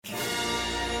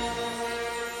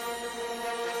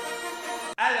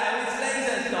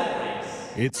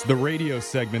It's the radio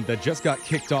segment that just got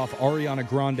kicked off Ariana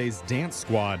Grande's dance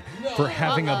squad for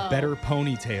having a better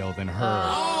ponytail than her.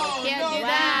 Can't do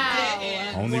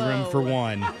that. Only room for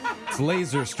one. It's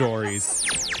Laser Stories,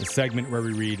 the segment where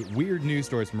we read weird news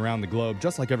stories from around the globe,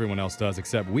 just like everyone else does,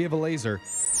 except we have a laser,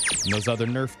 and those other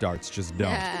Nerf darts just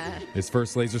don't. This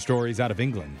first Laser Story is out of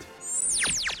England.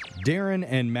 Darren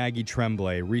and Maggie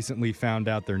Tremblay recently found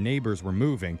out their neighbors were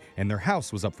moving and their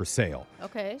house was up for sale.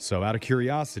 Okay. So out of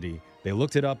curiosity, they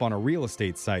looked it up on a real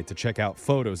estate site to check out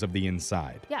photos of the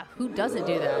inside. Yeah, who doesn't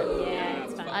do that? Yeah,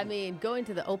 it's fun. I mean, going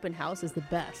to the open house is the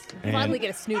best. And- Finally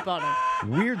get a snoop on them.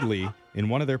 Weirdly, in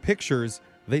one of their pictures,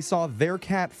 they saw their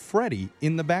cat Freddy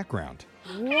in the background.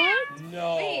 What?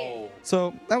 No.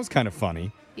 So that was kind of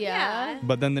funny. Yeah.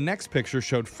 But then the next picture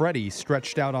showed Freddy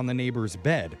stretched out on the neighbor's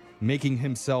bed, making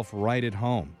himself right at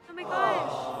home. Oh my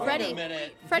gosh. Wait a Freddie.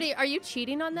 minute. Freddie, are you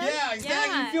cheating on them? Yeah, exactly.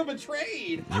 Yeah. You feel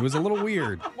betrayed. It was a little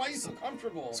weird. Why are you so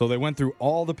comfortable? So they went through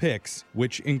all the pics,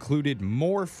 which included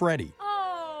more Freddy.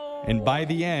 Oh. And by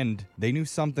the end, they knew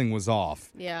something was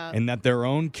off. Yeah. And that their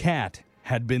own cat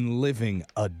had been living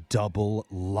a double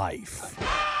life.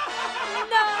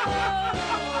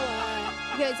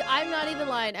 Because I'm not even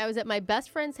lying. I was at my best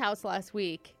friend's house last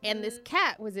week, and this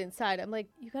cat was inside. I'm like,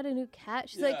 you got a new cat?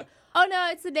 She's like, oh, no,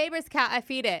 it's the neighbor's cat. I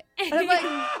feed it. And I'm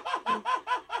like,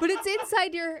 but it's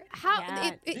inside your house.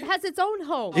 Yeah. It has its own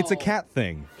home. It's a cat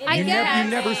thing. I You guess.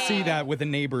 never see that with a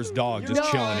neighbor's dog just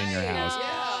chilling in your house.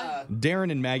 Yeah.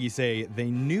 Darren and Maggie say they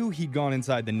knew he'd gone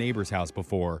inside the neighbor's house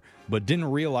before, but didn't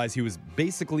realize he was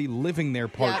basically living there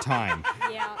part-time.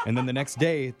 Yeah. And then the next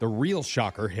day, the real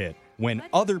shocker hit when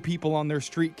other people on their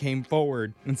street came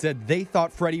forward and said they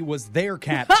thought Freddy was their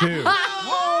cat too.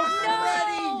 Oh,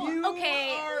 Freddie, you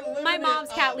Okay, are living my mom's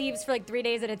it cat up. leaves for like 3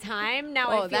 days at a time. Now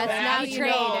Oh, I feel that's now you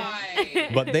know.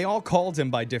 betrayed. But they all called him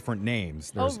by different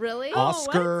names. There's really?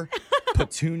 Oscar,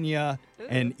 Petunia,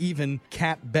 and even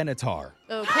Cat Benatar.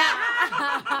 Oh, cat.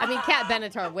 I mean, Cat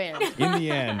Benatar wins. In the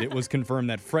end, it was confirmed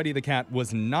that Freddy the cat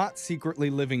was not secretly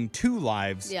living 2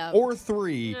 lives Yeah. or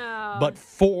 3, No. but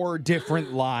 4 different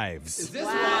Is lives. this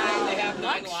why they have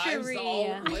 9 Luxury. lives to all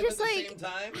I'm live I'm just at the like, same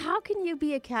time? how can you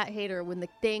be a cat hater when the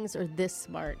things are this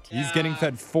smart? He's getting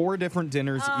fed 4 different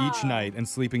dinners each Oh. night and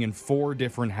sleeping in 4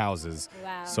 different houses.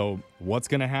 Wow. So what's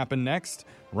going to happen next?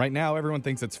 Right now, everyone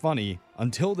thinks it's funny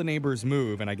until the neighbors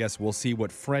move, and I guess we'll see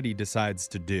what Freddy decides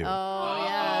to do. Oh,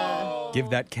 yeah. Give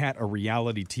that cat a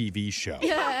reality TV show.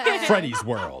 Freddy's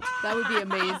World. That would be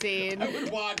amazing. I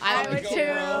would watch. I Freddy would go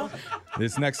too. rogue.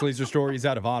 This next laser story is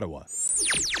out of Ottawa.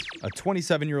 A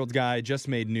 27-year-old guy just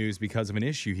made news because of an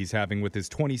issue he's having with his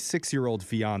 26-year-old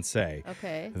fiancée.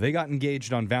 Okay. They got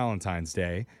engaged on Valentine's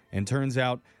Day, and turns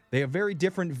out they have very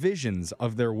different visions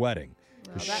of their wedding.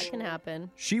 Well, that can happen.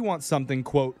 She wants something,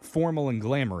 quote, formal and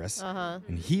glamorous, Uh-huh.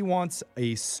 and he wants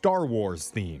a Star Wars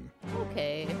theme.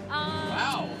 Okay.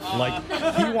 Wow. Like,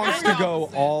 he wants to go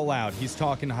all out. He's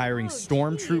talking hiring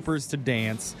stormtroopers to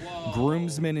dance,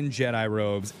 groomsmen in Jedi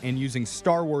robes, and using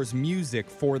Star Wars music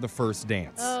for the first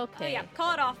dance. Oh Okay. yeah,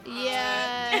 call it off.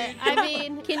 Yeah. I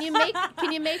mean, can you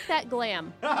make that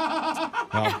glam?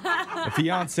 Well, the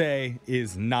fiance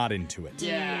is not into it.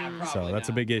 Yeah, probably So that's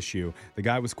a not. big issue. The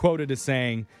guy was quoted as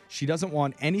saying, she doesn't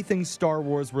want anything Star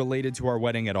Wars related to our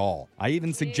wedding at all. I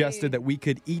even suggested that we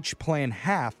could each plan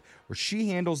half, where she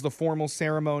handles the formal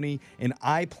ceremony and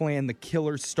I plan the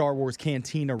killer Star Wars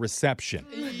cantina reception.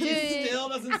 It still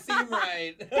doesn't seem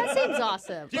right. That seems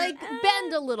awesome. Like,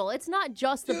 bend a little. It's not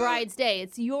just the bride's day.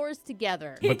 It's yours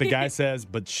together. But the guy says,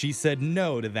 but she said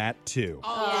no to that too.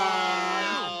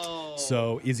 Oh.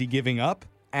 So is he giving up?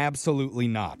 Absolutely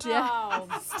not. Oh.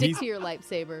 Stick He's- to your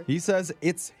lightsaber. He says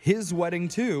it's his wedding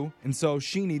too, and so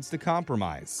she needs to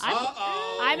compromise.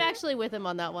 I'm actually with him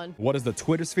on that one. What does the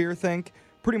Twitter sphere think?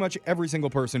 Pretty much every single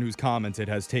person who's commented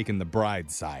has taken the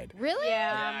bride's side. Really?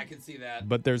 Yeah, Yeah. I can see that.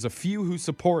 But there's a few who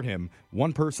support him.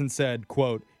 One person said,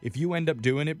 quote, if you end up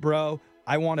doing it, bro,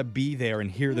 I want to be there and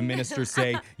hear the minister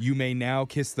say, you may now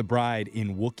kiss the bride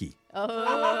in Wookiee.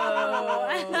 Oh.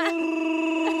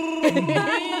 And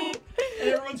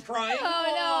everyone's crying.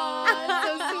 Oh, no.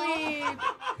 That's so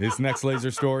sweet. This next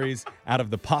laser story's out of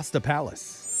the Pasta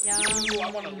Palace. Ooh,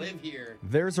 I want to live here.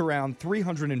 There's around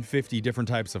 350 different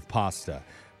types of pasta,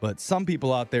 but some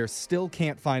people out there still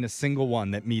can't find a single one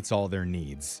that meets all their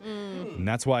needs. And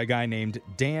that's why a guy named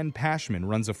Dan Pashman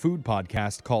runs a food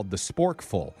podcast called The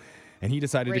Sporkful. and he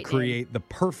decided Great to create the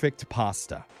perfect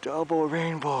pasta. Double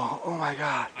rainbow. Oh my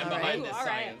God. I'm All behind right. this All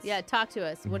right. science. Yeah, talk to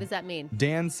us. What does that mean?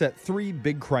 Dan set 3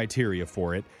 big criteria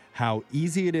for it: how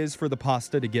easy it is for the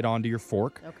pasta to get onto your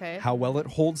fork, Okay. how well it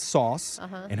holds sauce,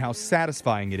 and how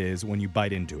satisfying it is when you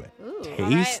bite into it. Ooh.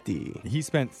 Tasty. He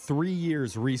spent 3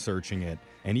 years researching it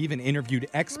and even interviewed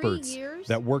experts years?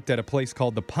 that worked at a place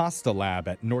called the Pasta Lab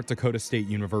at North Dakota State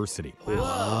University.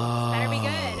 Better be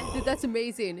good. Dude, that's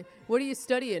amazing. What are you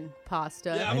studying?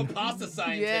 Pasta. Yeah, I'm a pasta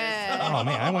scientist. Yeah. Oh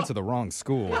man, I went to the wrong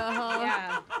school.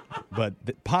 Yeah. But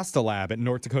the Pasta Lab at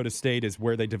North Dakota State is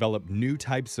where they develop new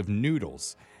types of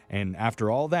noodles. And after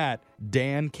all that,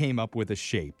 Dan came up with a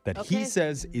shape that he Okay.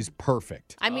 says is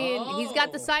perfect. I mean, he's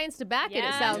got the science to back it, it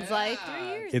Yeah. sounds like. 3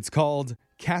 years. It's called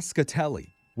cascatelli,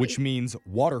 which means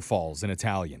waterfalls in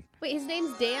Italian. Wait, his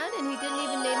name's Dan, and he didn't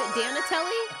even name it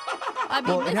Danatelli? I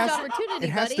mean, missed opportunity, it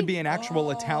has buddy. to be an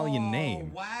actual Italian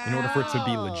name in order for it to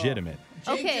be wow. legitimate.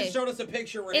 Jake Okay. just showed us a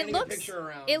picture. We're handing a picture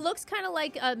around. It looks kind of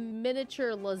like a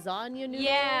miniature lasagna noodle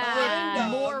Yeah.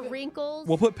 with more wrinkles.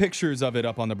 We'll put pictures of it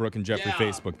up on the Brooke and Jeffrey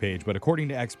Yeah. Facebook page, but according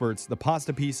to experts, the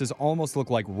pasta pieces almost look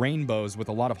like rainbows with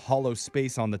a lot of hollow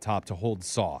space on the top to hold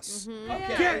sauce.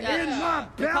 Okay. Get yeah. in my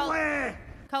belly.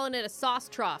 Calling it a sauce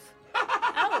trough.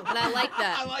 Oh, and I like I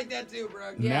that. like that too,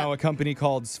 Brooke. Now a company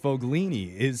called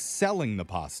Sfoglini is selling the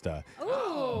pasta,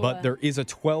 Ooh. but there is a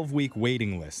 12-week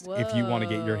waiting list if you want to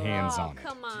get your hands Oh, on it.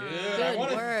 come on. Dude, I Good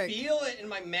want to work. feel it in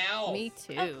my mouth. Me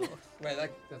too. Wait,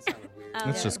 that sounded weird.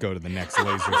 Let's just go to the next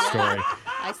laser story.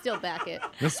 I still back it.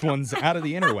 This one's out of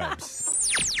the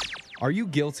interwebs. Are you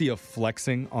guilty of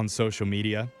flexing on social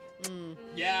media?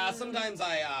 Yeah, sometimes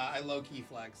I low-key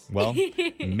flex. Well,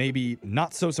 maybe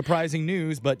not so surprising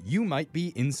news, but you might be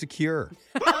insecure.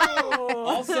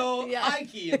 Also, Yeah.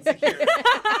 high-key insecure.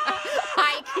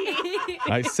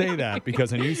 I say that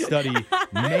because a new study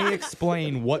may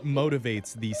explain what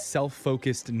motivates the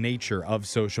self-focused nature of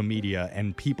social media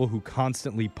and people who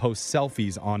constantly post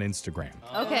selfies on Instagram.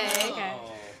 Okay. Okay.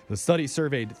 The study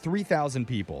surveyed 3,000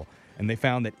 people, and they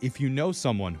found that if you know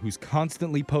someone who's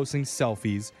constantly posting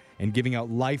selfies and giving out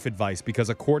life advice because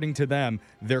according to them,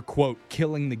 they're, quote,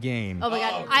 killing the game. Oh my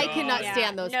God, Oh, I God. cannot Yeah.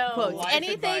 stand those No. quotes. Life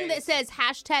Anything that advice. says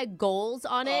hashtag goals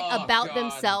on it Oh, about God.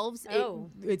 themselves, Oh.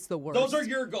 it's the worst. Those are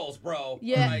your goals, bro.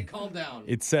 Yeah. All right, calm down.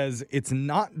 It says it's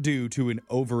not due to an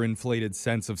overinflated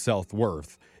sense of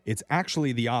self-worth. It's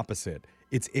actually the opposite.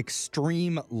 It's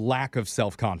extreme lack of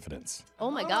self-confidence. Oh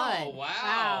my God. Oh, wow.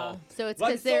 Wow. So it's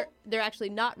Like, because they're actually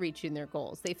not reaching their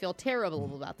goals. They feel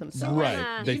terrible about themselves. Right.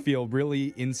 Yeah. They feel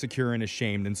really insecure and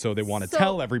ashamed, and so they want to So-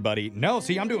 tell everybody, no,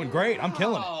 see, I'm doing great. I'm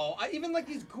killing it. Oh, even like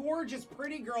these gorgeous,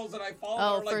 pretty girls that I follow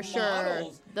Oh, that are like for sure.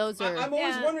 models. Those are. I'm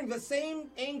always Yeah. wondering the same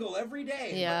angle every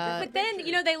day. Yeah. But then,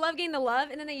 you know, they love getting the love,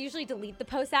 and then they usually delete the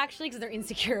post actually because they're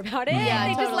insecure about it. Yeah,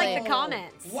 They just like totally. the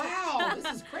comments. Wow, this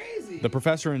is crazy. The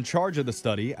professor in charge of the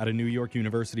study at a New York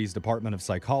University's Department of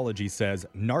Psychology says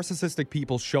narcissistic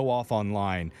people show off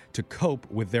online to cope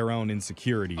with their own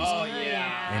insecurities Oh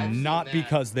yeah. I've and seen not that.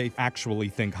 because they actually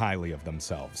think highly of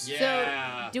themselves. Yeah. So,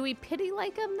 do we pity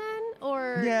like them then,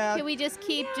 or Yeah. can we just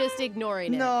keep just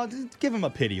ignoring it? No, just give them a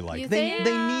pity like. You They think?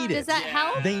 they need it. Does that Yeah.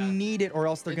 help? They need it or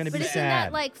else they're going to But be isn't sad.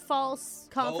 that like false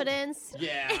confidence?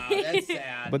 Yeah, that's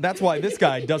sad. But that's why this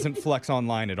guy doesn't flex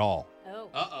online at all. Oh.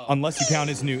 Uh-oh. Unless you count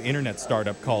his new internet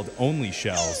startup called Only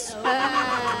Shells.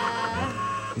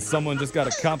 Someone just got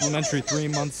a complimentary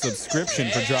 3-month subscription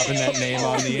for dropping that name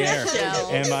on the air.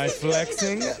 Shells. Am I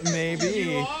flexing? Maybe.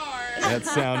 You are. That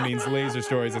sound means Laser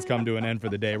Stories has come to an end for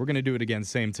the day. We're going to do it again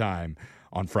same time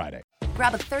on Friday.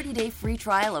 Grab a 30-day free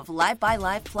trial of Live by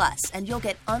Live Plus, and you'll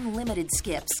get unlimited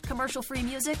skips, commercial-free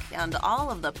music, and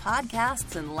all of the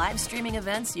podcasts and live streaming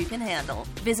events you can handle.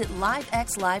 Visit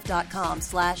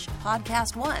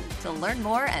livexlive.com/podcast1 to learn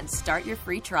more and start your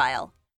free trial.